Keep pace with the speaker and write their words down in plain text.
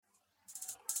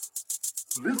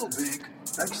Little Big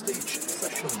Backstage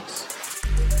Sessions.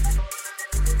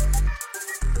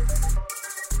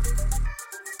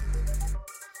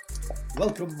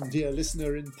 Welcome, dear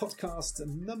listener, in podcast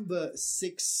number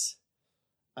 6.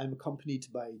 I'm accompanied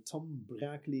by Tom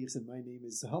Braakleers and my name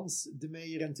is Hans de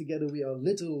Meyer, and together we are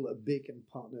Little Big and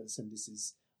Partners, and this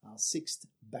is our 6th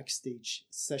backstage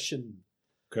session.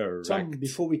 Correct. Tom,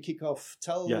 before we kick off,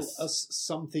 tell Yes. us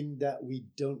something that we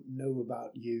don't know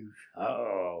about you.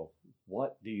 Oh,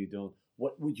 what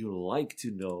would you like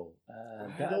to know?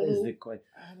 That don't is know. the question.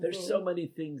 I don't There's know. so many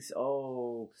things.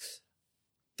 Oh,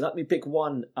 let me pick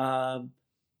one.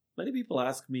 Many people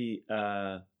ask me,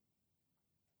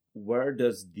 where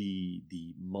does the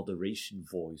moderation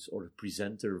voice or the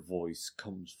presenter voice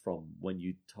comes from when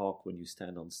you talk, when you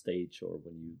stand on stage, or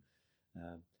when you?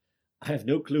 I have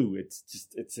no clue.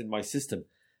 It's in my system.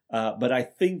 But I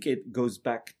think it goes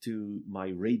back to my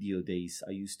radio days.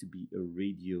 I used to be a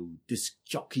radio disc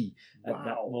jockey at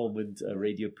that moment, a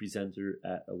radio presenter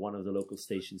at one of the local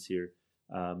stations here,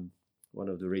 one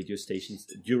of the radio stations.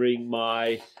 During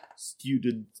my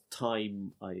student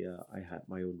time, I had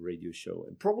my own radio show,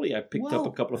 and probably I picked up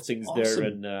a couple of things there.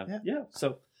 And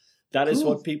so that is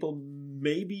what people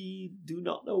maybe do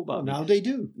not know about me. Now they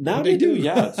do. Now they do,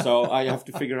 yeah. So I have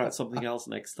to figure out something else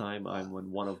next time I'm on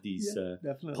one of these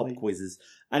pop quizzes.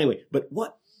 Anyway, but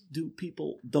what do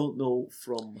people don't know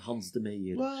from Hans de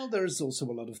Meyer? Well, there's also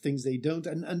a lot of things they don't.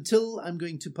 And until I'm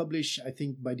going to publish, I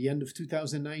think by the end of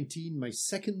 2019, my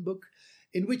second book,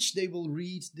 in which they will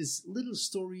read this little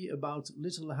story about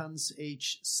little Hans,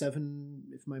 age 7,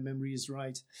 if my memory is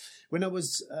right, when I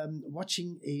was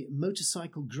watching a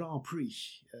motorcycle Grand Prix.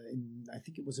 I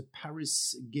think it was a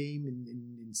Paris game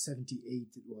in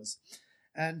 78 it was.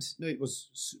 And no, it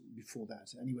was before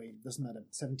that. Anyway, it doesn't matter,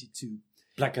 72.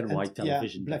 Black and white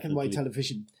television. Yeah, black and white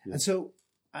television. Yeah. And so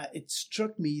it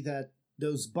struck me that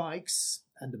those bikes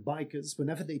and the bikers,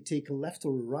 whenever they take a left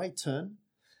or a right turn,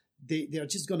 they are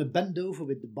just going to bend over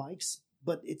with the bikes,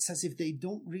 but it's as if they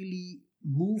don't really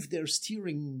move their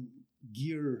steering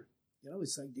gear. You know,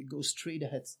 it's like they go straight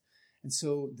ahead. And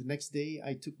so the next day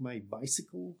I took my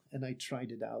bicycle and I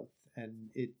tried it out,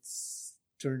 and it's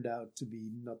turned out to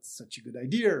be not such a good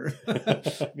idea.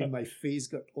 I mean, my face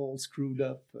got all screwed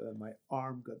up. My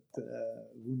arm got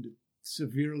wounded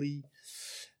severely.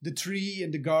 The tree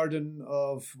in the garden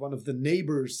of one of the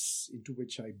neighbors into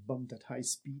which I bumped at high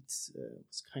speed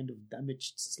was kind of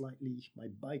damaged slightly. My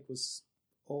bike was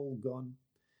all gone.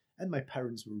 And my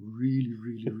parents were really,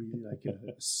 really, really like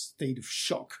a state of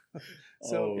shock.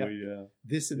 So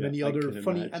this and many other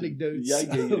funny anecdotes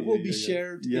will be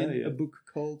shared in a book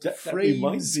called That Frames.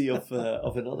 reminds me of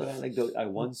another anecdote I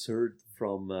once heard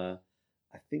from,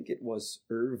 I think it was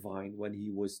Irvine, when he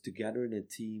was together in a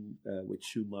team with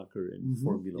Schumacher in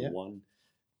Formula One.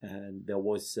 And there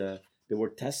was they were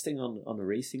testing on a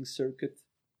racing circuit.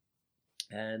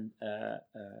 And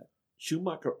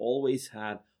Schumacher always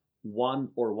had 1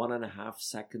 or 1.5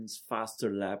 seconds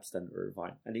faster laps than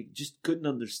Irvine, and he just couldn't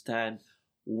understand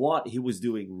what he was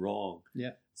doing wrong.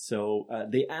 Yeah. So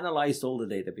they analyzed all the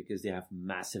data, because they have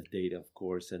massive data, of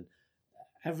course, and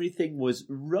everything was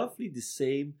roughly the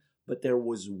same, but there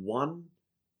was one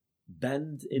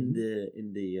bend in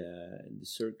the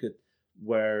circuit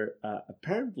where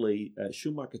apparently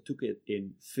Schumacher took it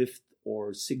in 5th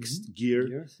or 6th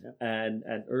gear, and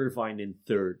Irvine in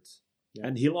 3rd. Yeah.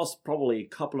 And he lost probably a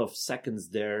couple of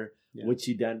seconds there, which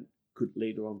he then could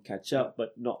later on catch up,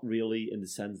 but not really in the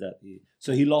sense that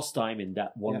he lost time in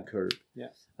that one curb. Yeah.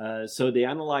 So they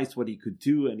analyzed what he could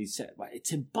do, and he said, well,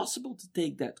 it's impossible to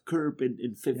take that curb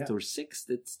in 5th or 6th.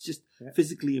 It's just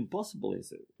physically impossible,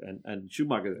 is it? And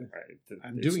Schumacher,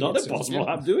 it's not impossible,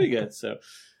 I'm doing it. So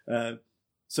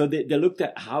so they looked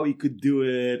at how he could do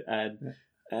it,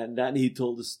 and then he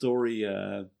told the story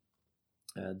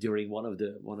during one of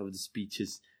the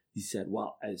speeches. He said,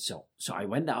 well, so I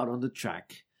went out on the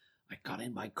track, I got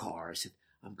in my car, I said,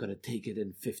 I'm going to take it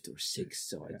in 5th or 6th,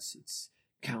 so it's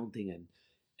counting,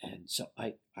 and so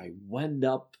I went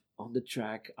up on the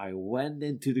track, I went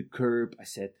into the curb, I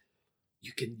said,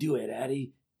 you can do it,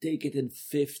 Eddie, take it in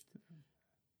 5th.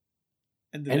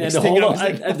 And then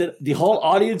the whole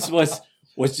audience was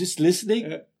just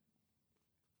listening,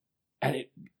 and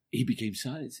he became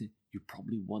silent and said, you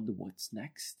probably wonder what's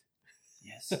next.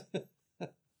 Yes.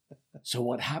 So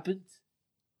what happened?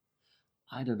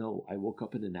 I don't know. I woke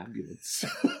up in an ambulance.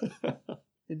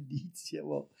 Indeed. Yeah,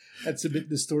 well, that's a bit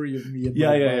the story of me. And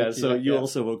my bike. So you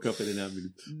also woke up in an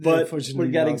ambulance. But we're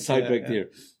getting sidetracked here.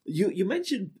 You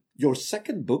mentioned your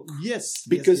second book. Yes.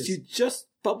 Because you just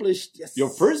published Yes. your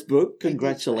first book. I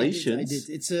Congratulations. did.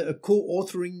 It's a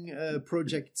co-authoring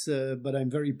project, but I'm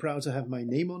very proud to have my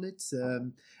name on it.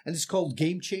 And it's called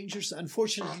Game Changers.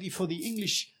 Unfortunately, for the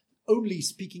English-only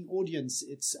speaking audience,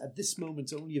 it's at this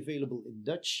moment only available in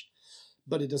Dutch.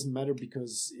 But it doesn't matter,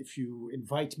 because if you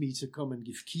invite me to come and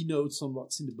give keynotes on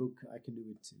what's in the book, I can do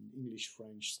it in English,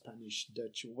 French, Spanish,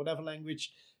 Dutch, or whatever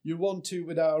language you want to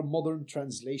with our modern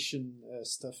translation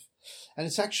stuff. And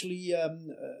it's actually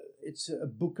it's a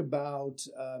book about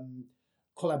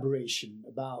collaboration,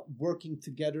 about working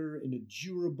together in a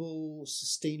durable,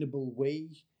 sustainable way,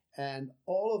 and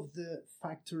all of the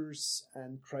factors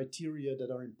and criteria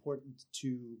that are important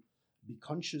to be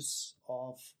conscious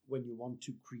of when you want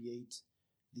to create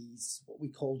these, what we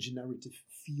call generative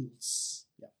fields.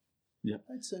 Yeah,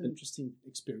 it's an interesting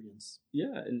experience.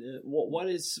 Yeah, and what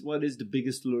is the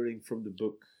biggest learning from the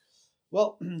book?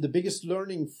 Well, the biggest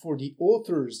learning for the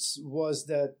authors was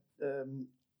that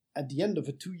at the end of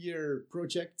a 2-year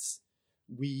project,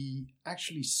 we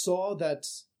actually saw that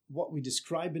what we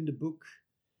describe in the book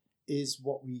is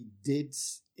what we did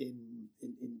in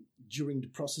during the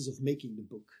process of making the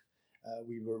book.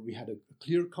 We had a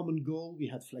clear common goal. We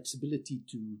had flexibility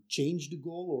to change the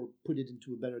goal or put it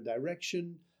into a better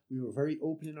direction. We were very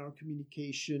open in our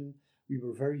communication. We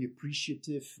were very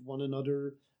appreciative of one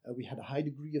another. We had a high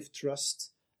degree of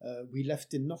trust. We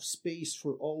left enough space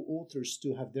for all authors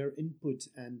to have their input,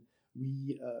 and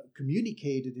we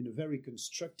communicated in a very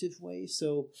constructive way.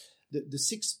 So the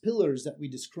 6 pillars that we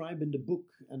describe in the book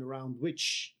and around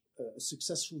which a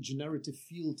successful generative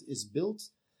field is built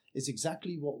is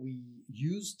exactly what we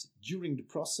used during the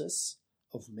process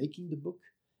of making the book,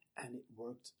 and it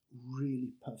worked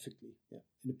really perfectly. Yeah.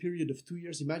 In a period of 2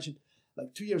 years, imagine,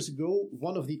 like 2 years ago,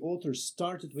 one of the authors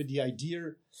started with the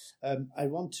idea, I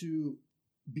want to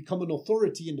become an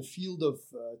authority in the field of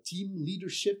team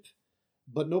leadership,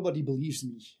 but nobody believes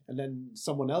me. And then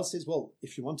someone else says, well,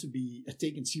 if you want to be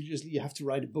taken seriously, you have to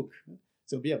write a book.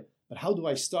 So yeah, but how do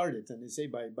I start it? And they say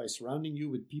by surrounding you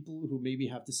with people who maybe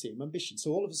have the same ambition.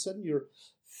 So all of a sudden you're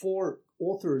 4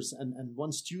 authors and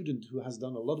 1 student who has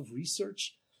done a lot of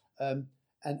research,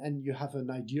 and you have an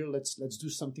idea, let's do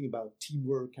something about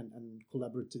teamwork and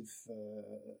collaborative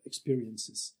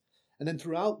experiences. And then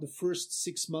throughout the first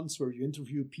 6 months where you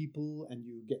interview people and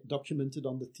you get documented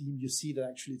on the theme, you see that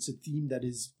actually it's a theme that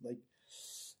is like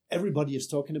everybody is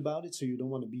talking about it. So you don't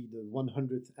want to be the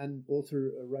 100th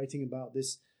author writing about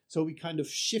this. So we kind of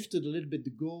shifted a little bit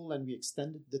the goal, and we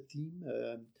extended the theme,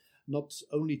 not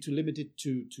only to limit it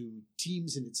to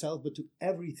teams in itself, but to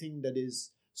everything that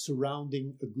is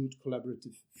surrounding a good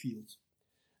collaborative field.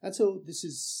 And so this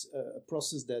is a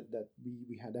process that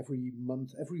we had every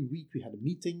month, every week we had a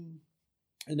meeting,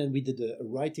 and then we did a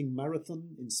writing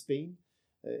marathon in Spain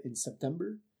in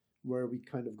September, where we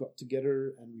kind of got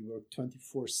together and we worked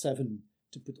 24/7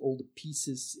 to put all the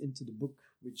pieces into the book,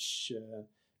 which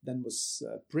then was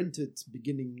printed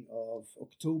beginning of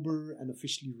October and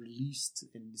officially released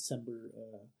in December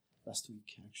last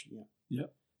week, actually. Yeah.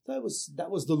 That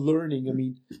was the learning. I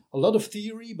mean, a lot of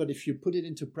theory, but if you put it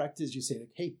into practice, you say,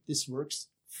 like, hey, this works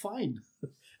fine.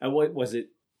 And what was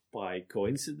it by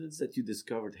coincidence that you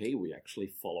discovered, hey, we actually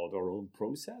followed our own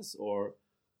process? Or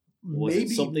was it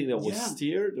something that was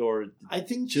steered, or I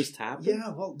think just happened?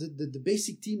 Yeah, well, the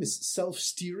basic theme is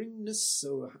self-steeringness.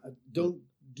 So don't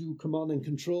do command and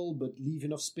control, but leave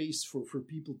enough space for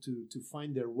people to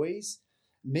find their ways.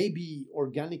 Maybe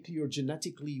organically or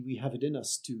genetically we have it in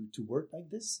us to work like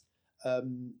this.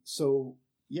 So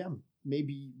yeah,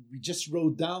 maybe we just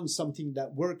wrote down something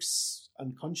that works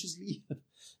unconsciously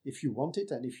if you want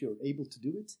it and if you're able to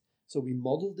do it. So we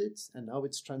modeled it, and now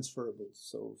it's transferable.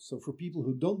 So for people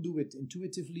who don't do it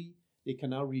intuitively, they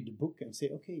can now read the book and say,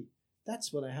 okay,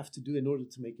 that's what I have to do in order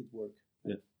to make it work.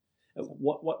 Yeah.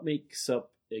 What makes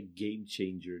up a game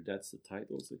changer? That's the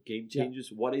title. So Game Changers.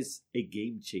 Yeah. What is a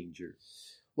game changer?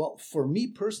 Well, for me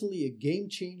personally, a game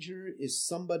changer is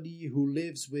somebody who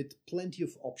lives with plenty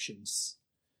of options.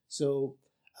 So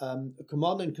a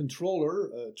command and controller,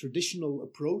 a traditional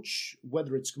approach,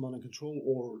 whether it's command and control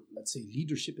or, let's say,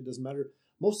 leadership, it doesn't matter.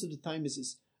 Most of the time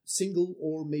is single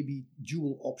or maybe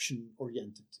dual option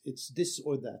oriented. It's this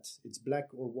or that. It's black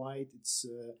or white. It's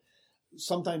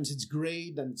sometimes it's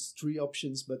gray, then it's 3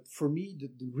 options. But for me,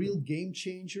 the real game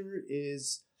changer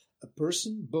is a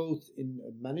person, both in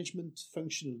a management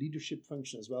function, a leadership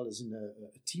function, as well as in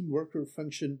a team worker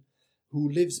function, who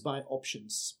lives by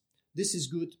options. This is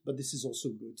good, but this is also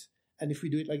good. And if we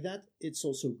do it like that, it's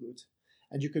also good.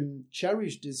 And you can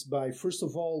cherish this by, first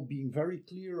of all, being very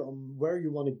clear on where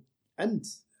you want to end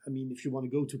I mean, if you want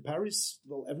to go to Paris,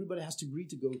 well, everybody has to agree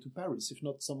to go to Paris. If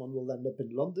not, someone will end up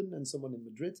in London and someone in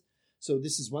Madrid. So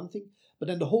this is one thing. But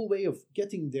then the whole way of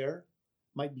getting there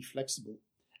might be flexible.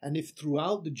 And if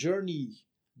throughout the journey,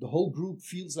 the whole group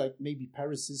feels like maybe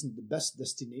Paris isn't the best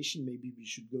destination, maybe we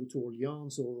should go to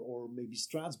Orleans or maybe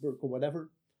Strasbourg or whatever,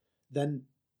 then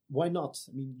why not?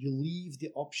 I mean, you leave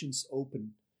the options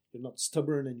open. You're not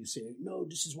stubborn and you say, no,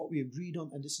 this is what we agreed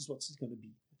on and this is what it's going to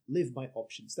be. Live by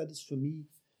options. That is, for me,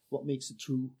 what makes a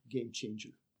true game changer.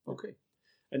 Okay.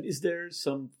 And is there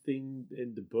something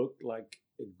in the book, like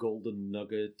a golden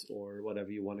nugget or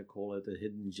whatever you want to call it, a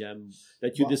hidden gem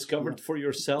that you discovered for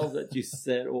yourself that you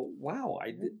said, oh, wow,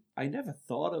 I never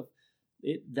thought of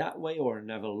it that way or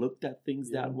never looked at things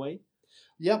that way?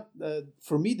 Yeah,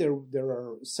 for me, there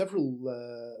are several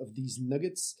of these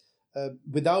nuggets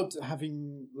without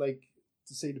having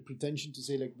to say the pretension to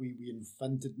say like we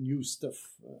invented new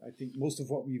stuff. I think most of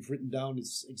what we've written down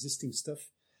is existing stuff,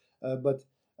 but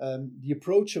the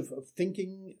approach of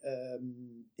thinking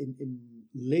in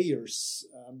layers,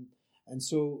 and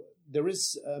so there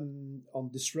is on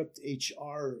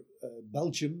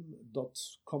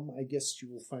disrupthr.belgium.com, I guess you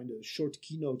will find a short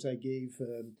keynote I gave,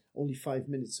 only 5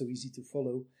 minutes, so easy to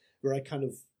follow, where I kind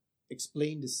of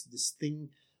explain this thing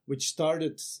which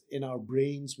started in our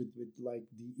brains with like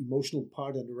the emotional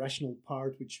part and the rational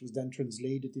part, which was then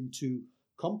translated into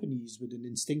companies with an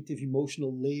instinctive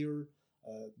emotional layer,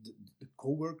 the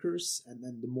co-workers, and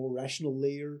then the more rational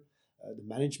layer, the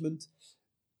management,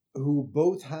 who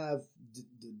both have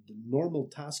the normal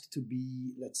task to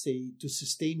be, let's say, to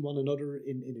sustain one another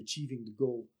in achieving the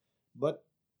goal. But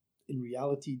in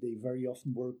reality, they very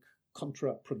often work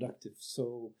contraproductive.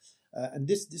 So, and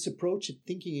this approach of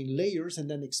thinking in layers and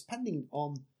then expanding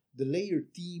on the layer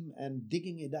theme and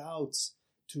digging it out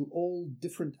to all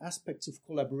different aspects of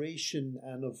collaboration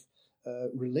and of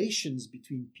relations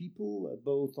between people,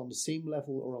 both on the same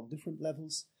level or on different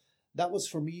levels. That was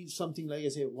for me something like I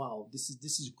say, wow, this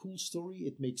is a cool story.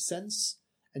 It makes sense,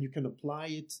 and you can apply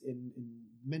it in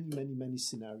many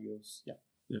scenarios. Yeah.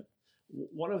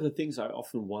 One of the things I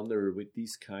often wonder with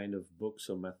these kind of books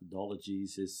or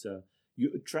methodologies is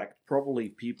you attract probably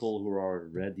people who are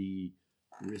already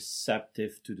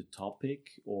receptive to the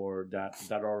topic or that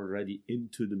are already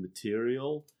into the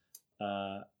material.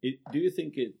 Do you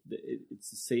think it's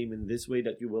the same in this way,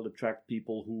 that you will attract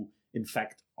people who in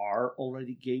fact are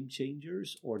already game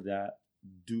changers or that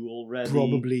do already?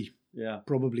 Probably. Yeah.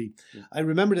 I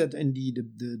remember that indeed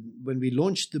when we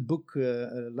launched the book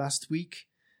last week,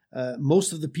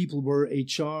 most of the people were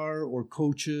HR or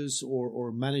coaches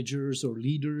or managers or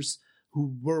leaders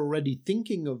who were already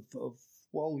thinking of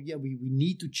we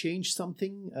need to change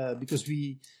something because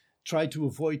we try to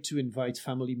avoid to invite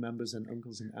family members and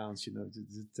uncles and aunts.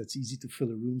 That's easy to fill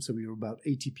a room. So we were about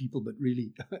 80 people, but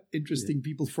really interesting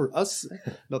people for us.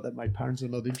 Not that my parents are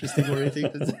not interesting or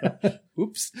anything.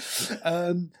 Oops.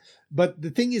 But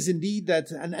the thing is indeed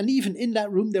that, and even in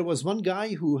that room, there was one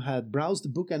guy who had browsed the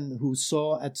book and who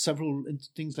saw at several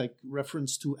things like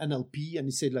reference to NLP. And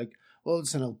he said like, well,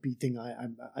 it's an NLP thing.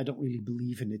 I don't really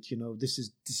believe in it. This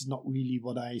is not really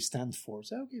what I stand for.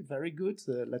 So, okay, very good.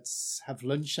 Let's have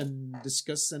lunch and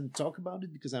discuss and talk about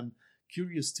it because I'm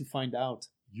curious to find out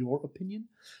your opinion.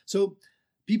 So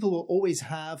people will always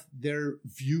have their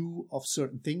view of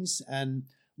certain things. And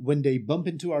when they bump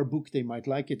into our book, they might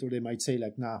like it or they might say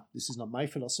like, nah, this is not my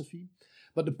philosophy.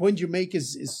 But the point you make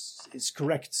is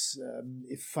correct.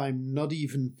 If I'm not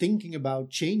even thinking about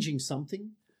changing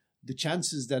something, the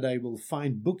chances that I will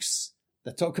find books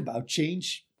that talk about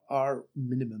change are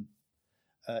minimum.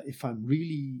 If I'm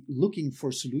really looking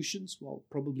for solutions, well,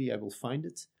 probably I will find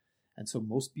it. And so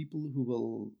most people who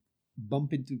will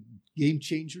bump into game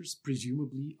changers,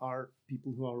 presumably, are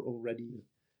people who are already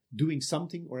doing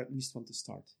something or at least want to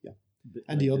start. Yeah.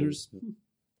 And the others,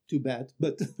 too bad.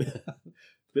 But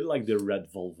bit like the red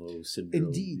Volvo syndrome.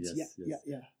 Indeed, yes.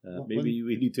 Yeah. Maybe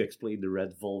we need to explain the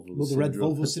red Volvo syndrome. Well, the red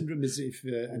Volvo syndrome is, if,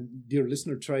 and dear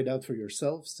listener, try it out for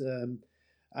yourselves.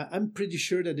 I'm pretty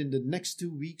sure that in the next 2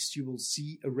 weeks, you will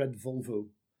see a red Volvo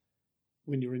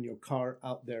when you're in your car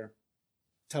out there.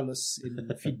 Tell us in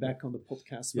the feedback on the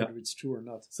podcast whether it's true or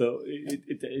not. So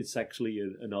it's actually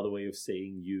another way of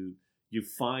saying you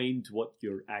find what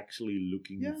you're actually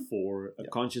looking for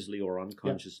consciously or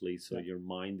unconsciously. So your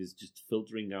mind is just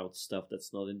filtering out stuff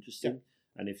that's not interesting.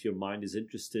 And if your mind is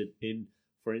interested in,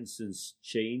 for instance,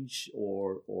 change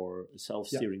or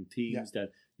self-steering teams,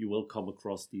 that you will come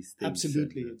across these things.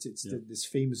 Absolutely. It's this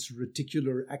famous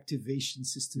reticular activation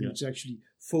system, which is actually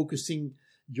focusing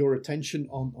your attention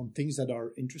on things that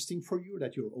are interesting for you,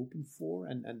 that you're open for,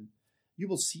 and you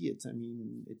will see it. I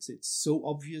mean, it's so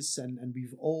obvious, and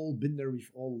we've all been there,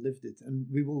 we've all lived it, and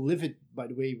we will live it, by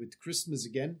the way, with Christmas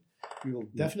again. We will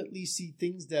definitely see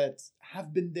things that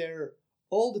have been there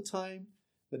all the time,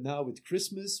 but now with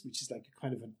Christmas, which is like a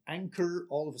kind of an anchor,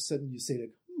 all of a sudden you say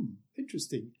like,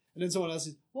 interesting. And then someone else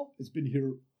says, well, it's been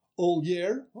here all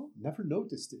year. Oh, never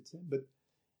noticed it. But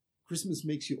Christmas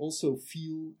makes you also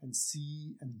feel and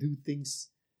see and do things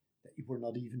that you were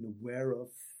not even aware of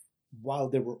while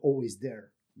they were always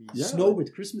there. I mean, snow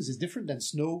with Christmas is different than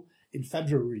snow in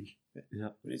February. Yeah.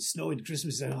 When it's snow in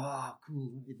Christmas, it's like,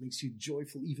 cool. It makes you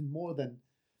joyful even more than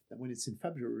when it's in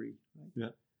February. Right? Yeah.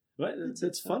 Right.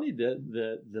 That's funny,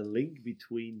 the link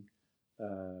between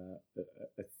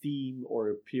a theme or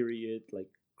a period like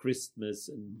Christmas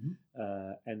and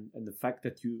the fact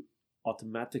that you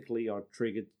automatically are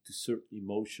triggered to certain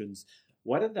emotions.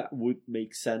 Whether that would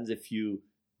make sense if you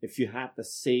had the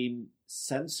same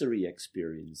sensory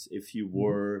experience, if you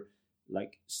were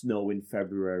like snow in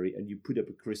February and you put up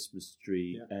a Christmas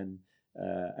tree and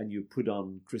you put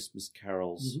on Christmas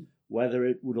carols, whether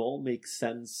it would all make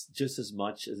sense just as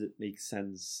much as it makes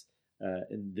sense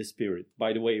in this period.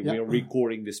 By the way, we are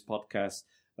recording this podcast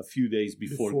a few days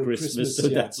before Christmas, so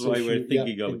that's why we're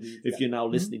thinking of it. If you're now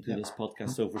listening to this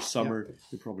podcast over summer,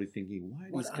 you're probably thinking, why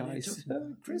are these guys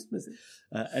Christmas?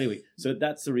 Anyway, so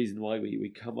that's the reason why we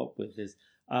come up with this.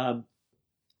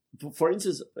 For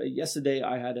instance, yesterday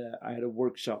I had a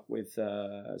workshop with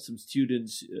some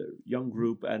students, young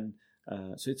group, and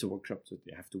so it's a workshop that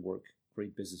they have to work.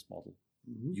 Great business model.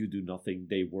 You do nothing,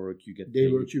 they work, you get paid.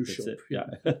 They work, you shop.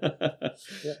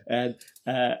 And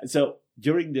so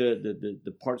during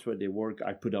the parts where they work,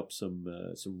 I put up some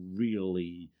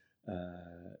really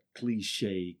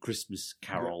cliche Christmas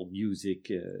carol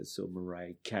music, so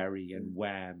Mariah Carey and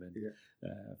Wham and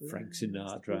Frank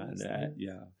Sinatra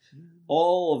and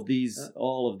all of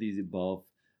these above,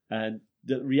 and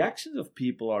the reactions of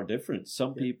people are different.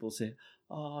 Some people say,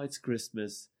 "Oh, it's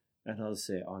Christmas," and others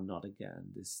say, "Oh, not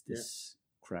again! This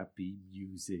crappy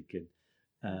music."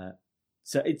 And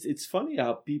so it's funny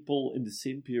how people in the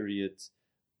same period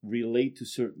relate to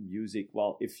certain music.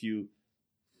 Well, if you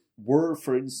were,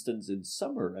 for instance, in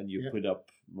summer and you put up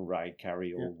Mariah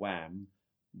Carey or Wham,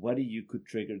 whether you could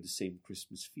trigger the same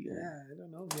Christmas feeling. Yeah, I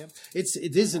don't know. Yeah,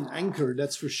 it is an anchor,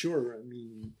 that's for sure. I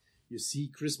mean, you see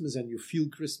Christmas and you feel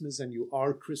Christmas and you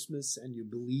are Christmas and you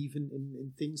believe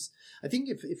in things. I think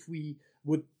if we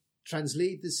would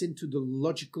translate this into the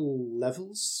logical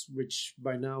levels, which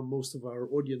by now most of our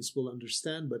audience will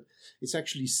understand, but it's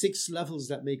actually 6 levels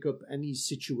that make up any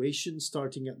situation,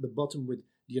 starting at the bottom with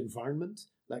the environment.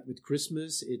 Like with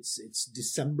Christmas, it's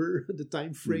December, the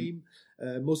time frame.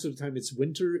 Most of the time it's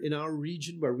winter in our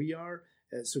region where we are,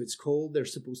 so it's cold.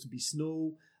 There's supposed to be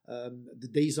snow. The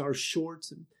days are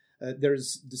short.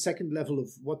 There's the second level of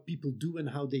what people do and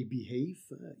how they behave.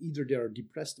 Either they are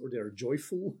depressed or they are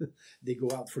joyful. They go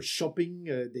out for shopping.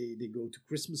 They go to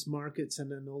Christmas markets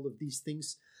and all of these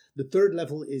things. The third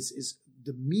level is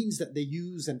the means that they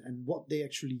use and what they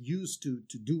actually use to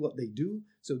do what they do.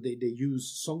 So they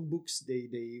use songbooks,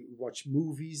 they watch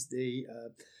movies, they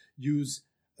use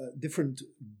different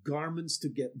garments to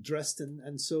get dressed and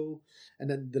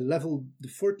then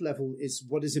the fourth level is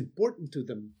what is important to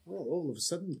them. Well, all of a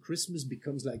sudden Christmas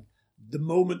becomes like the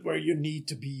moment where you need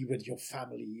to be with your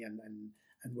family and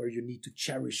where you need to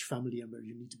cherish family and where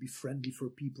you need to be friendly for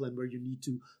people and where you need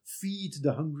to feed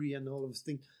the hungry and all of those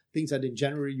things that in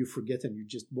January you forget and you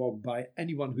just walk by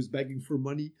anyone who's begging for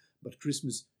money, but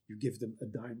Christmas you give them a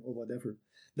dime or whatever.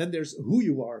 Then there's who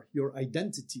you are, your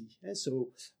identity. So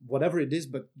whatever it is,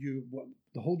 but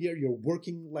the whole year you're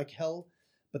working like hell,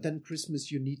 but then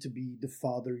Christmas you need to be the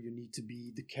father, you need to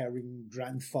be the caring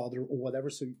grandfather or whatever.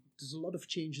 So there's a lot of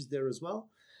changes there as well.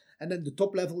 And then the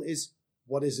top level is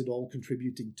what is it all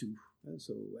contributing to?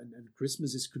 So and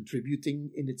Christmas is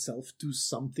contributing in itself to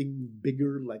something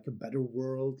bigger, like a better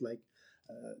world, like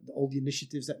all the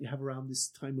initiatives that you have around this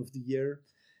time of the year.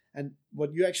 And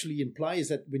what you actually imply is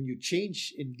that when you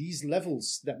change in these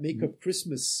levels that make up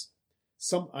Christmas,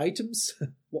 some items,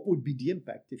 what would be the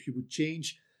impact? If you would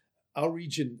change our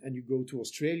region and you go to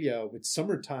Australia with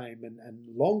summertime and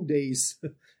long days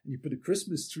and you put a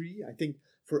Christmas tree, I think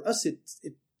for us it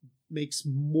makes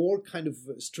more kind of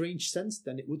strange sense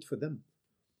than it would for them.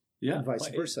 Yeah, and vice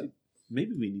versa.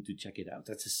 Maybe we need to check it out.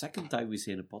 That's the second time we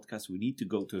say in a podcast we need to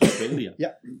go to Australia.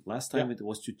 Last time it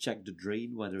was to check the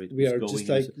drain, whether it we was are going... just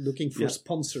like looking for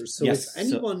sponsors. So if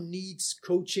anyone needs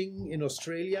coaching in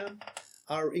Australia,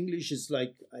 our English is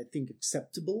like, I think,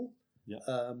 acceptable.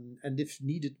 And if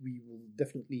needed, we will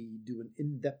definitely do an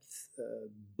in-depth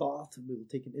bath. We will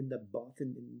take an in-depth bath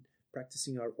in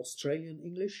practicing our Australian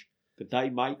English. Good day,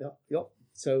 mate. Yeah.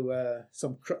 So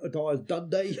some crocodile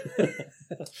Dundee.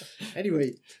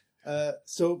 Anyway,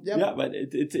 so yeah. Yeah, but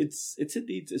it's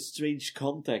indeed a strange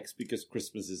context because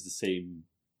Christmas is the same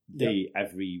day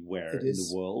everywhere in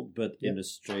the world, but in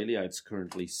Australia it's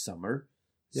currently summer.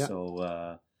 Yeah.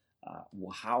 So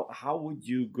how would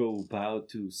you go about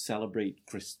to celebrate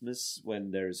Christmas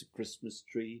when there's a Christmas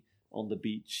tree on the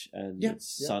beach and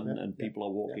it's sun and people are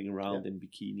walking around in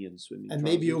bikini and swimming? And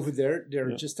trousers? maybe over there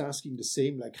they're just asking the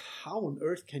same, like, how on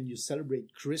earth can you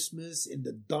celebrate Christmas in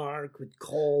the dark with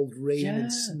cold rain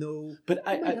and snow? But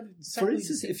for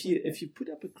instance, if you put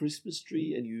up a Christmas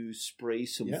tree and you spray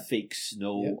some fake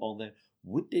snow on there,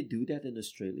 would they do that in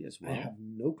Australia as well? I have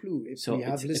no clue. If we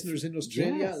have listeners in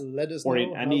Australia, let us know. Or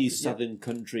in any southern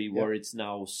country where it's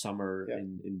now summer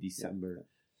in December.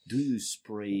 Do you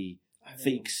spray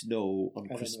fake snow on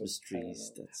Christmas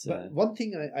trees? But one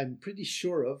thing I'm pretty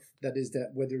sure of, that is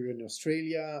that whether you're in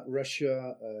Australia,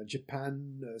 Russia,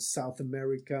 Japan, South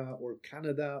America, or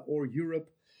Canada, or Europe,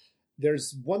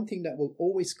 there's one thing that will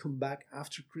always come back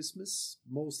after Christmas,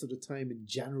 most of the time in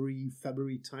January,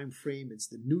 February time frame. It's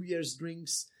the New Year's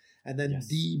drinks. And then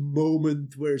the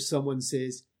moment where someone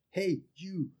says, hey,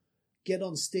 you get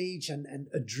on stage and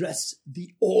address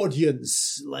the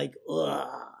audience. Like,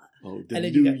 ugh. Oh, the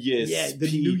New Year's speech.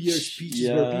 The New Year's speeches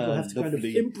where people have to kind of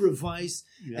improvise.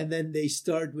 Yeah. And then they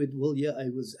start with, I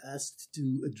was asked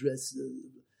to address...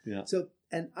 So,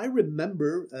 and I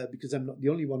remember, because I'm not the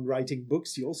only one writing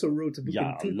books, he also wrote a book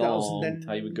in 2012,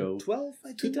 time ago. I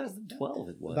think. 2012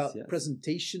 it was. About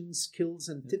presentation skills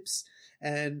and tips.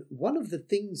 And one of the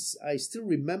things I still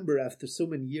remember after so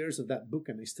many years of that book,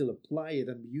 and I still apply it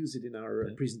and use it in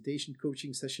our presentation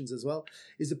coaching sessions as well,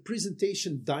 is a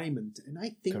presentation diamond. And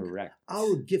I think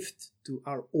our gift to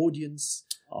our audience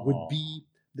would be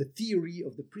the theory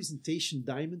of the presentation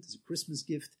diamond as a Christmas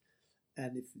gift.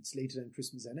 And if it's later than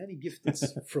Christmas, and any gift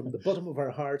that's from the bottom of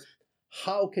our heart,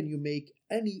 how can you make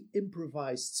any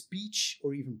improvised speech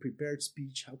or even prepared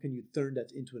speech, how can you turn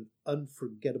that into an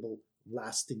unforgettable,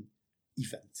 lasting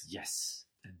event? Yes,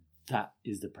 and that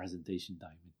is the presentation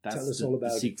diamond. That's Tell us all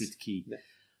about the secret key.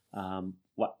 Yeah.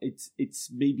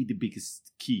 It's maybe the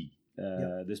biggest key.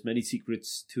 There's many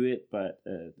secrets to it, but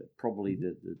probably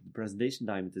the presentation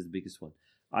diamond is the biggest one.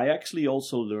 I actually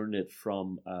also learned it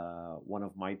from one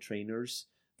of my trainers,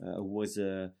 who was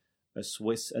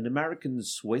an American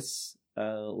Swiss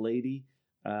lady,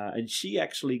 and she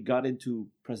actually got into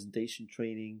presentation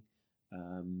training.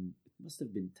 It must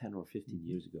have been 10 or 15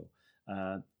 years ago.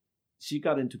 She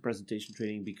got into presentation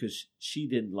training because she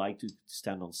didn't like to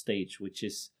stand on stage, which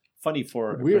is funny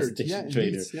for a presentation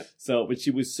trainer. So, but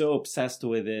she was so obsessed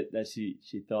with it that she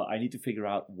thought, I need to figure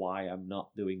out why I'm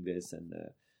not doing this, and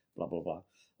blah blah blah.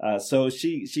 So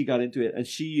she got into it, and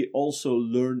she also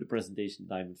learned the presentation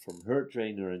diamond from her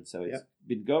trainer, and so it's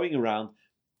been going around.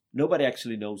 Nobody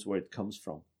actually knows where it comes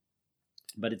from,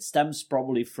 but it stems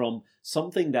probably from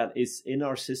something that is in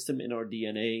our system, in our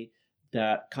DNA,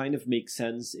 that kind of makes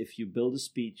sense. If you build a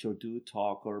speech or do a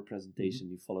talk or a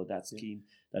presentation, you follow that scheme,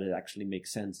 that it actually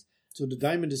makes sense. So the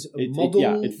diamond is a model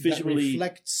that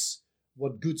reflects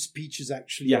what good speeches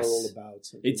actually are all about.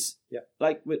 It's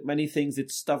like with many things,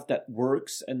 it's stuff that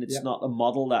works, and it's not a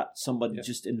model that somebody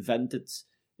just invented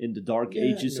in the dark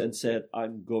ages and said,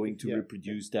 I'm going to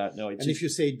reproduce that. No, it's and if you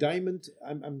say diamond,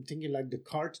 I'm thinking like the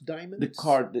card diamond. The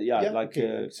card,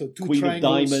 so two Queen of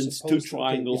Diamonds, two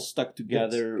triangles stuck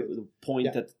together, with a point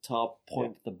at the top,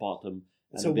 point at the bottom.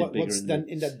 And so what's then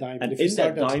in that diamond? And in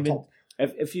that diamond,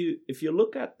 if you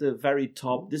look at the very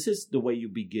top, this is the way you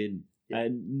begin.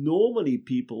 And normally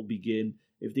people begin,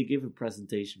 if they give a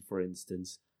presentation, for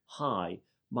instance, hi,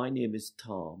 my name is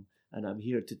Tom, and I'm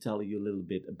here to tell you a little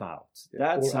bit about.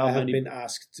 That's how I have been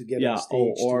asked to get on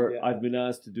stage. I've been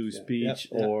asked to do a speech,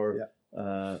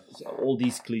 all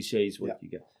these cliches, what you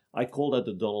get. I call that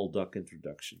the Donald Duck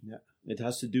introduction. Yeah. It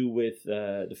has to do with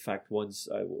the fact once,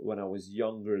 when I was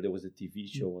younger, there was a TV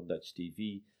show on Dutch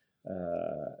TV,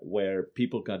 where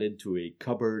people got into a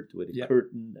cupboard with a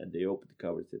curtain, and they opened the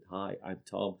cupboard and said, hi, I'm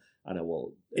Tom, and I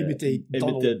will imitate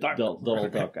Donald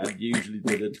Duck. I usually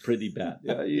did it pretty bad.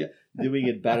 Doing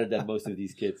it better than most of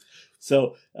these kids.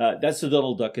 So that's the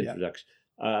Donald Duck introduction.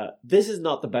 This is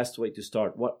not the best way to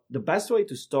start. The best way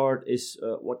to start is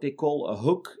what they call a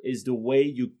hook, is the way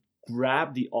you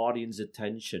grab the audience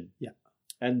attention. Yeah.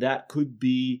 And that could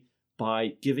be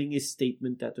by giving a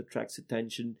statement that attracts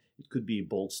attention. It could be a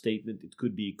bold statement. It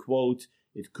could be a quote.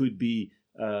 It could be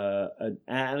an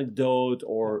anecdote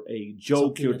or a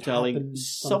joke you're telling.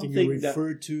 Something you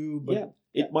refer to. But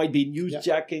it might be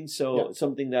newsjacking. So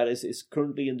something that is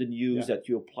currently in the news that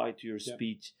you apply to your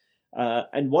speech.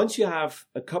 And once you have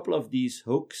a couple of these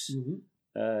hooks,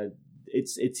 Mm-hmm.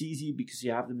 it's easy because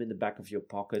you have them in the back of your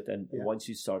pocket. And once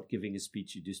you start giving a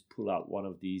speech, you just pull out one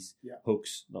of these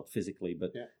hooks, not physically,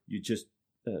 but you just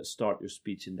start your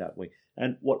speech in that way.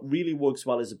 And what really works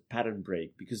well is a pattern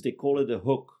break, because they call it a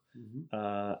hook.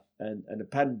 Mm-hmm. And a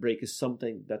pattern break is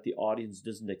something that the audience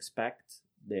doesn't expect.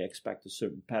 They expect a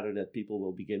certain pattern that people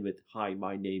will begin with, "Hi,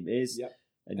 my name is,"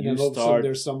 and then all of a sudden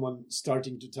there's someone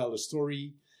starting to tell a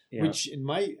story, which in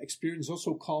my experience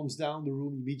also calms down the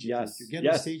room immediately. You get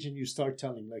on stage and you start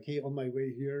telling, like, "Hey, on my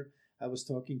way here, I was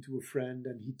talking to a friend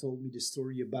and he told me the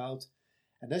story about."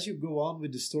 And as you go on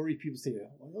with the story, people say,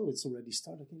 "Oh, it's already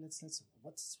started. Okay, let's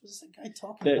what's that guy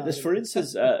talking about?" There's, for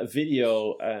instance, a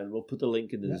video, and we'll put a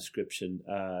link in the description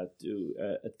to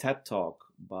a TED Talk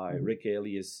by Rick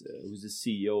Elias, who's the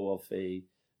CEO of a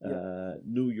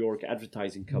New York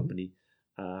advertising company.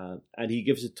 And he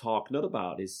gives a talk not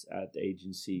about his ad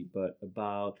agency, but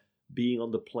about being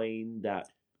on the plane that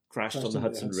crashed on the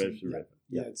Hudson River.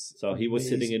 So he was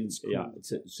sitting in,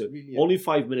 it's really, only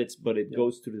 5 minutes, but it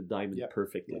goes to the diamond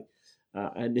perfectly.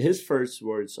 And his first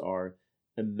words are,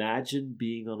 "Imagine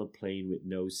being on a plane with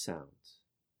no sound."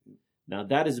 Now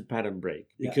that is a pattern break,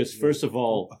 because first of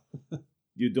all,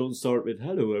 you don't start with,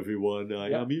 "Hello everyone,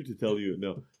 I am here to tell you."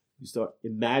 No, you start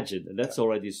imagine, and that's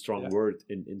already a strong word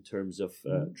in terms of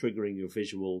triggering your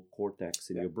visual cortex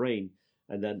in your brain.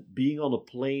 And then being on a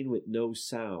plane with no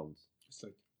sound. It's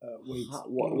like,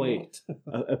 wait.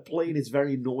 A plane is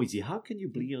very noisy. How can you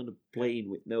be on a plane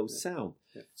with no sound?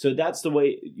 So that's the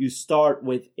way you start,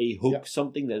 with a hook,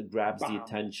 something that grabs the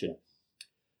attention.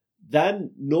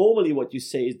 Then normally what you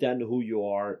say is then who you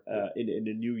are. In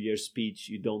a New Year's speech,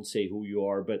 you don't say who you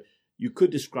are, but you could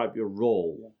describe your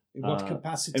role. In what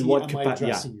capacity am I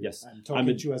addressing you? Yes. I'm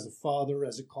talking to you as a father,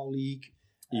 as a colleague,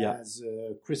 as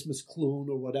a Christmas clone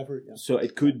or whatever. So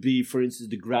it could be, for instance,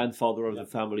 the grandfather of the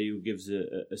family who gives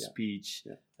a speech,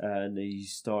 and he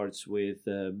starts with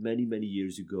many, many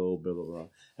years ago, blah, blah, blah.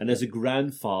 And as a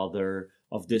grandfather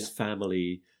of this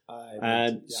family,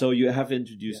 so you have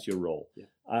introduced your role.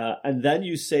 And then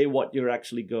you say what you're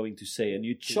actually going to say, and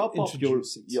you chop up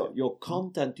your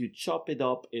content. You chop it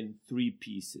up in 3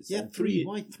 pieces. Yeah, and 3.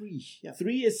 Why 3? Yeah.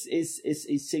 3 is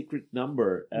a sacred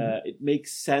number. It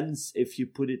makes sense if you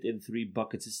put it in 3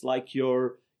 buckets. It's like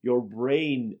your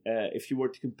brain. If you were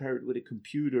to compare it with a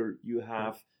computer, you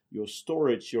have your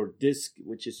storage, your disk,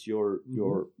 which is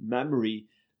your memory,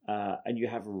 and you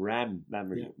have RAM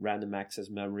memory, random access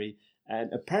memory.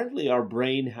 And apparently our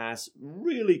brain has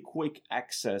really quick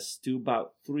access to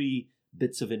about 3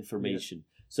 bits of information.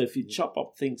 So if you chop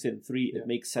up things in 3, it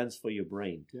makes sense for your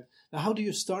brain. Now, how do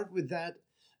you start with that?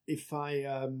 If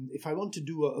I want to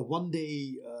do a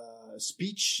one-day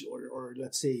speech or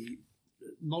let's say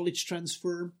knowledge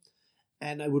transfer,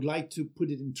 and I would like to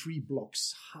put it in 3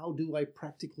 blocks, how do I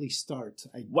practically start?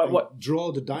 I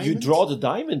draw the diamond. You draw the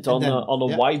diamond on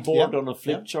a whiteboard, on a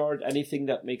flip chart, anything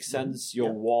that makes sense,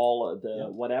 your wall,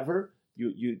 whatever.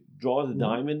 You draw the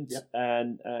diamond,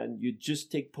 and you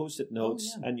just take Post-it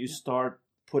notes, and you start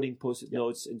putting Post-it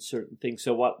notes in certain things.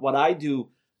 So what I do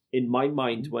in my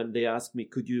mind when they ask me,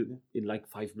 could you in like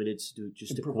 5 minutes do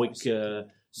just a quick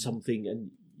something, and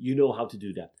you know how to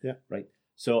do that, right?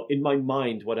 So in my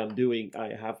mind, what I'm doing, I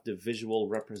have the visual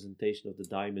representation of the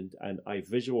diamond, and I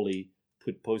visually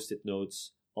put Post-it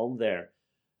notes on there,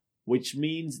 which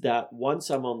means that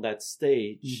once I'm on that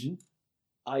stage,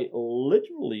 I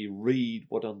literally read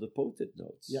what on the Post-it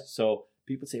notes. So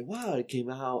people say, "Wow, it came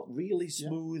out really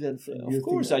smooth," and of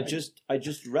course, I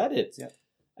just read it.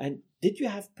 And did you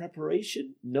have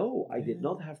preparation? No, I did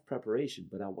not have preparation,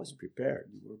 but I was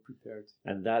prepared. You were prepared,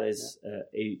 and that is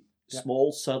a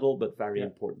small, subtle, but very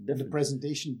important difference. The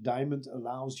presentation diamond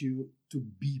allows you to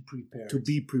be prepared. To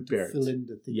fill in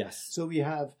the thing. Yes. So we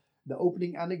have the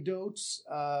opening anecdotes,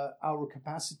 our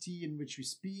capacity in which we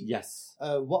speak. Yes.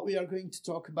 What we are going to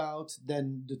talk about,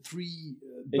 then the 3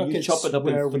 buckets you chop it up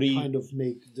where in 3. we kind of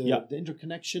make the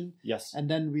interconnection. Yes. And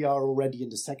then we are already in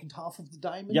the second half of the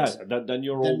diamond. Yeah, then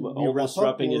you're almost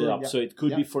wrapping it up. So it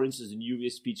could be, for instance, a New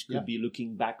Year's speech could be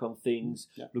looking back on things,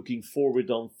 looking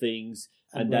forward on things,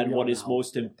 and then what is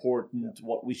most important,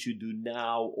 what we should do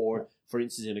now. Or, for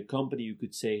instance, in a company, you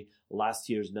could say last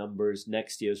year's numbers,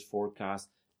 next year's forecast,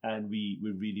 and we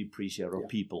really appreciate our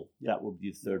people. That would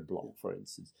be the 3rd block, for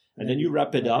instance. And then you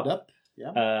wrap it up.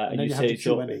 And then you say, have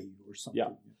Q&A or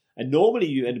something. And normally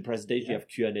you in the presentation you have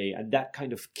Q&A, and that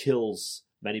kind of kills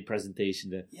many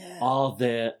presentations. Are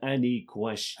there any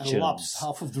questions? And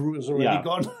half of the room is already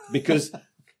gone. Because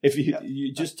if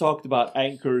you just talked about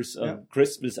anchors of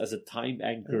Christmas as a time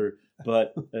anchor,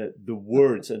 but the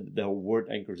words and the word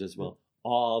anchors as well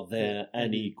Are there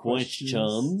any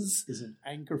questions? Is an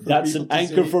anchor for That's people an to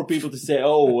anchor say, for people to say,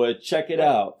 "Oh, check it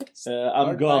out! I'm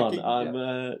Start gone. backing,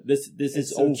 I'm this It's is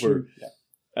so over." true.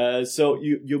 Yeah. So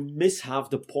you miss half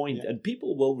the point, Yeah. and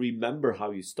people will remember how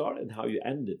you started and how you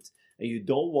ended, and you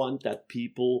don't want that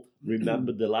people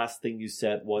remember the last thing you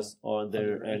said was, "Are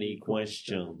there any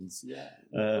questions?"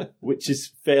 Yeah. Which is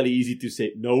fairly easy to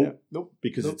say no, Yeah. Nope.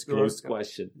 because Nope, it's there closed are-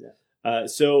 question. Yeah.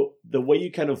 So the way you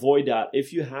can avoid that,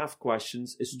 if you have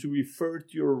questions, is to refer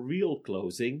to your real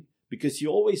closing, because you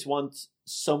always want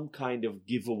some kind of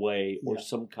giveaway or Yeah.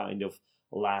 some kind of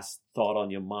last thought on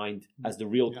your mind as the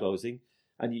real Yeah. closing,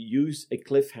 and you use a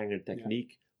cliffhanger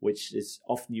technique, which is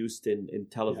often used in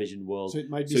television world. So it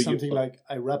might be So you- something like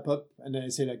I wrap up and then I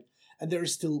say like, and there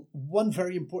is still one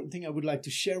very important thing I would like to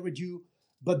share with you.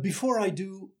 But before I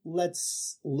do,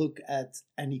 let's look at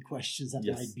any questions that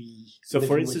Yes. might be. So, for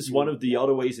living with instance, you. one of the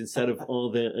other ways, instead of "Are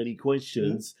there any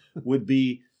questions," would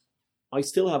be, I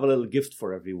still have a little gift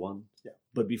for everyone. Yeah.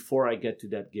 But before I get to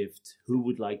that gift, who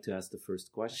would like to ask the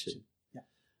first question? Yeah.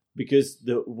 Because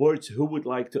the words "who would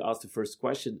like to ask the first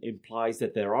question" implies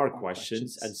that there are Are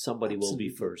questions, questions. and somebody will be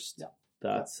Absolutely. first. Yeah.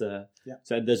 That's Yeah.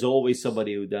 So, and there's always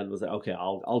somebody who then was like, "Okay,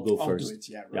 I'll go I'll first." do it.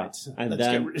 Yeah, Yeah. right. And let's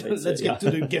then get, it's, let's get to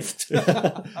the gift.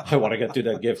 I want to get to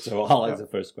that gift, so I'll ask Yeah.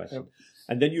 the first question. Yeah.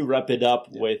 And then you wrap it up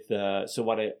Yeah. with, so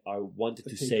what I wanted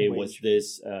The to say takeaways. was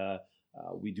this,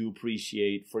 we do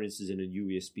appreciate, for instance, in a New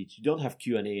Year's speech, you don't have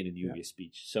Q&A in a New Yeah. Year's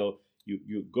speech. So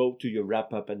you go to your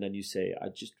wrap up and then you say, I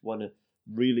just want to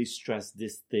really stress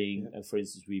this thing. Yeah. And for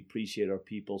instance, we appreciate our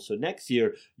people. So next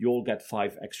year, you'll get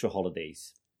 5 extra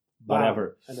holidays, Wow.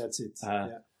 whatever. And that's it.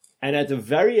 Yeah. And at the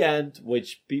very end,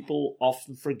 which people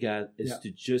often forget, is Yeah.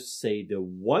 to just say the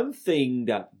one thing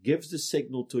that gives the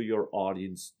signal to your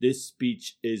audience, this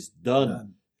speech is done.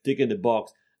 Done. Tick in the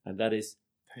box. And that is,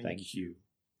 Thank thank you. you.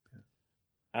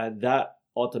 And that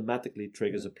automatically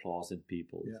triggers applause in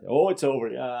people. Yeah. Say, oh, it's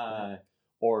over.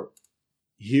 Or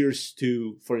here's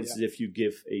to, for instance, if you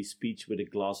give a speech with a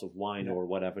glass of wine Yeah. or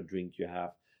whatever drink you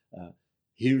have,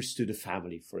 here's to the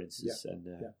family, for instance.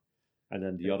 And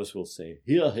then the others will say,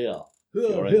 here, here.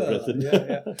 You're in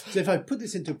Britain. So if I put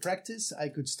this into practice, I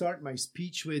could start my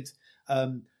speech with,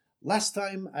 last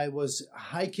time I was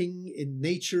hiking in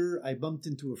nature, I bumped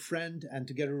into a friend, and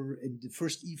together in the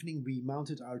first evening we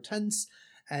mounted our tents,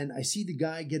 and I see the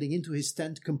guy getting into his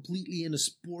tent completely in a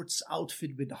sports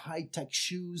outfit with high-tech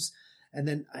shoes, and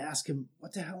then I ask him,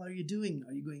 what the hell are you doing?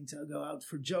 Are you going to go out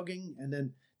for jogging? And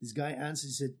then this guy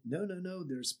answers, he said, no,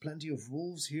 there's plenty of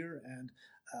wolves here, and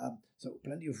so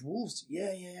plenty of wolves,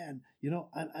 yeah, and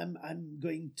I'm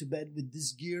going to bed with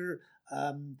this gear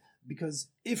because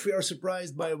if we are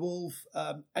surprised by a wolf,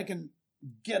 I can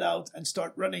get out and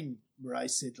start running. Where I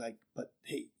said but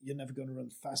hey, you're never going to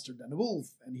run faster than a wolf.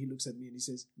 And he looks at me and he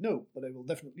says, no, but I will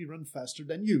definitely run faster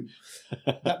than you.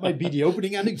 That might be the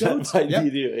opening anecdote. That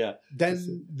might be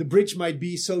Then the bridge might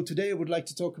be, so today I would like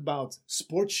to talk about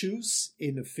sports shoes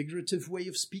in a figurative way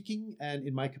of speaking, and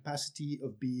in my capacity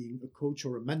of being a coach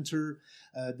or a mentor.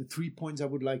 The 3 points I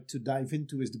would like to dive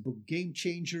into is the book Game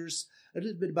Changers, a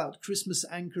little bit about Christmas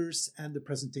anchors, and the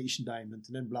presentation diamond,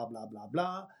 and then blah, blah, blah,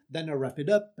 blah. Then I wrap it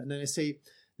up, and then I say,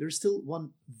 there's still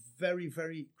one very,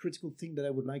 very critical thing that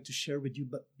I would like to share with you.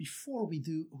 But before we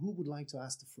do, who would like to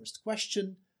ask the first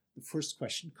question? The first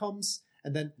question comes.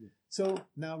 And then, so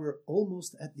now we're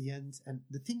almost at the end. And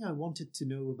the thing I wanted to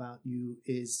know about you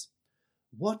is,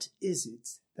 what is it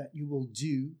that you will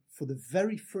do for the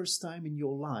very first time in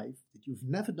your life that you've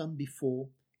never done before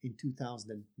in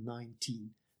 2019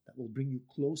 that will bring you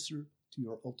closer to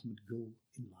your ultimate goal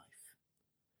in life?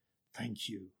 Thank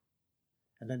you.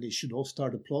 And then they should all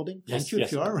start applauding. Thank you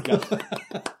if you are.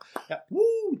 Yeah.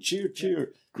 Woo! Cheer. Cool.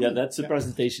 Yeah, that's a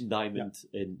presentation diamond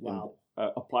Wow.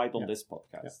 applied on this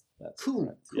podcast. That's Cool.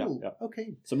 correct. Cool. Yeah.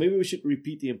 Okay. So maybe we should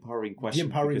repeat the empowering question. The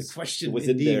empowering because question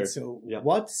within indeed. there. So Yeah.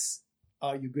 what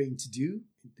are you going to do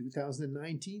in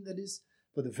 2019, that is,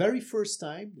 for the very first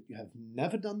time that you have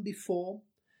never done before,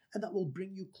 and that will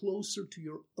bring you closer to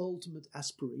your ultimate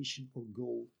aspiration or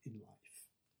goal in life?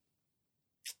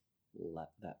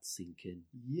 Let that sink in.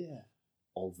 Yeah.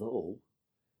 Although,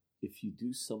 if you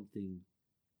do something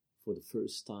for the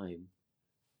first time,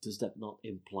 does that not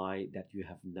imply that you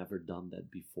have never done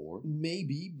that before?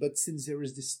 Maybe, but since there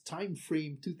is this time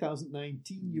frame,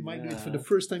 2019, you might do it for Yeah. the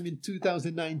first time in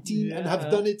 2019 and have Yeah.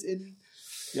 done it in.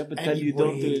 Yeah, but then you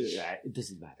don't do Anyway. it. It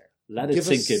doesn't matter. Let it Give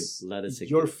sink us in. Let it sink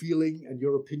your in. feeling and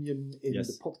your opinion in Yes.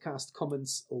 the podcast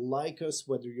comments. Like us,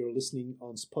 whether you're listening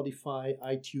on Spotify,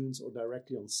 iTunes, or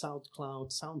directly on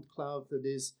SoundCloud that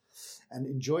is. And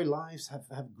enjoy lives.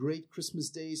 Have great Christmas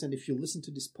days. And if you listen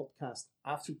to this podcast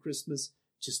after Christmas,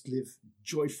 just live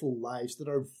joyful lives that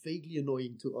are vaguely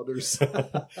annoying to others.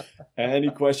 Any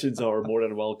questions are more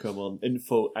than welcome on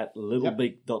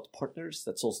info@littlebig.partners.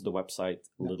 That's also the website,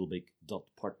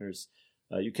 littlebig.partners.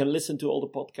 You can listen to all the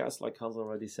podcasts, like Hans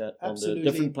already said, Absolutely. on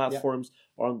the different platforms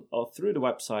or through the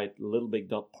website,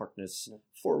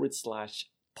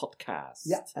 littlebig.partners/podcast.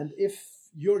 Yeah, and if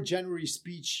your January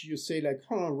speech, you say like,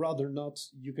 rather not,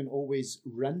 you can always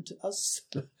rent us.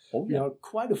 We are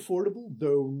quite affordable,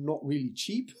 though not really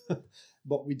cheap,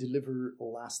 but we deliver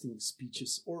lasting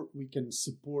speeches, or we can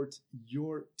support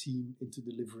your team into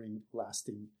delivering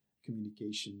lasting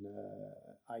communication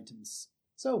items.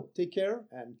 So take care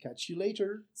and catch you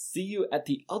later. See you at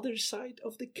the other side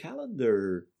of the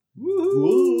calendar.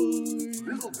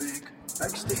 Little Big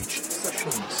Backstage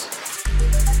Sessions.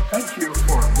 Thank you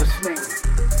for listening.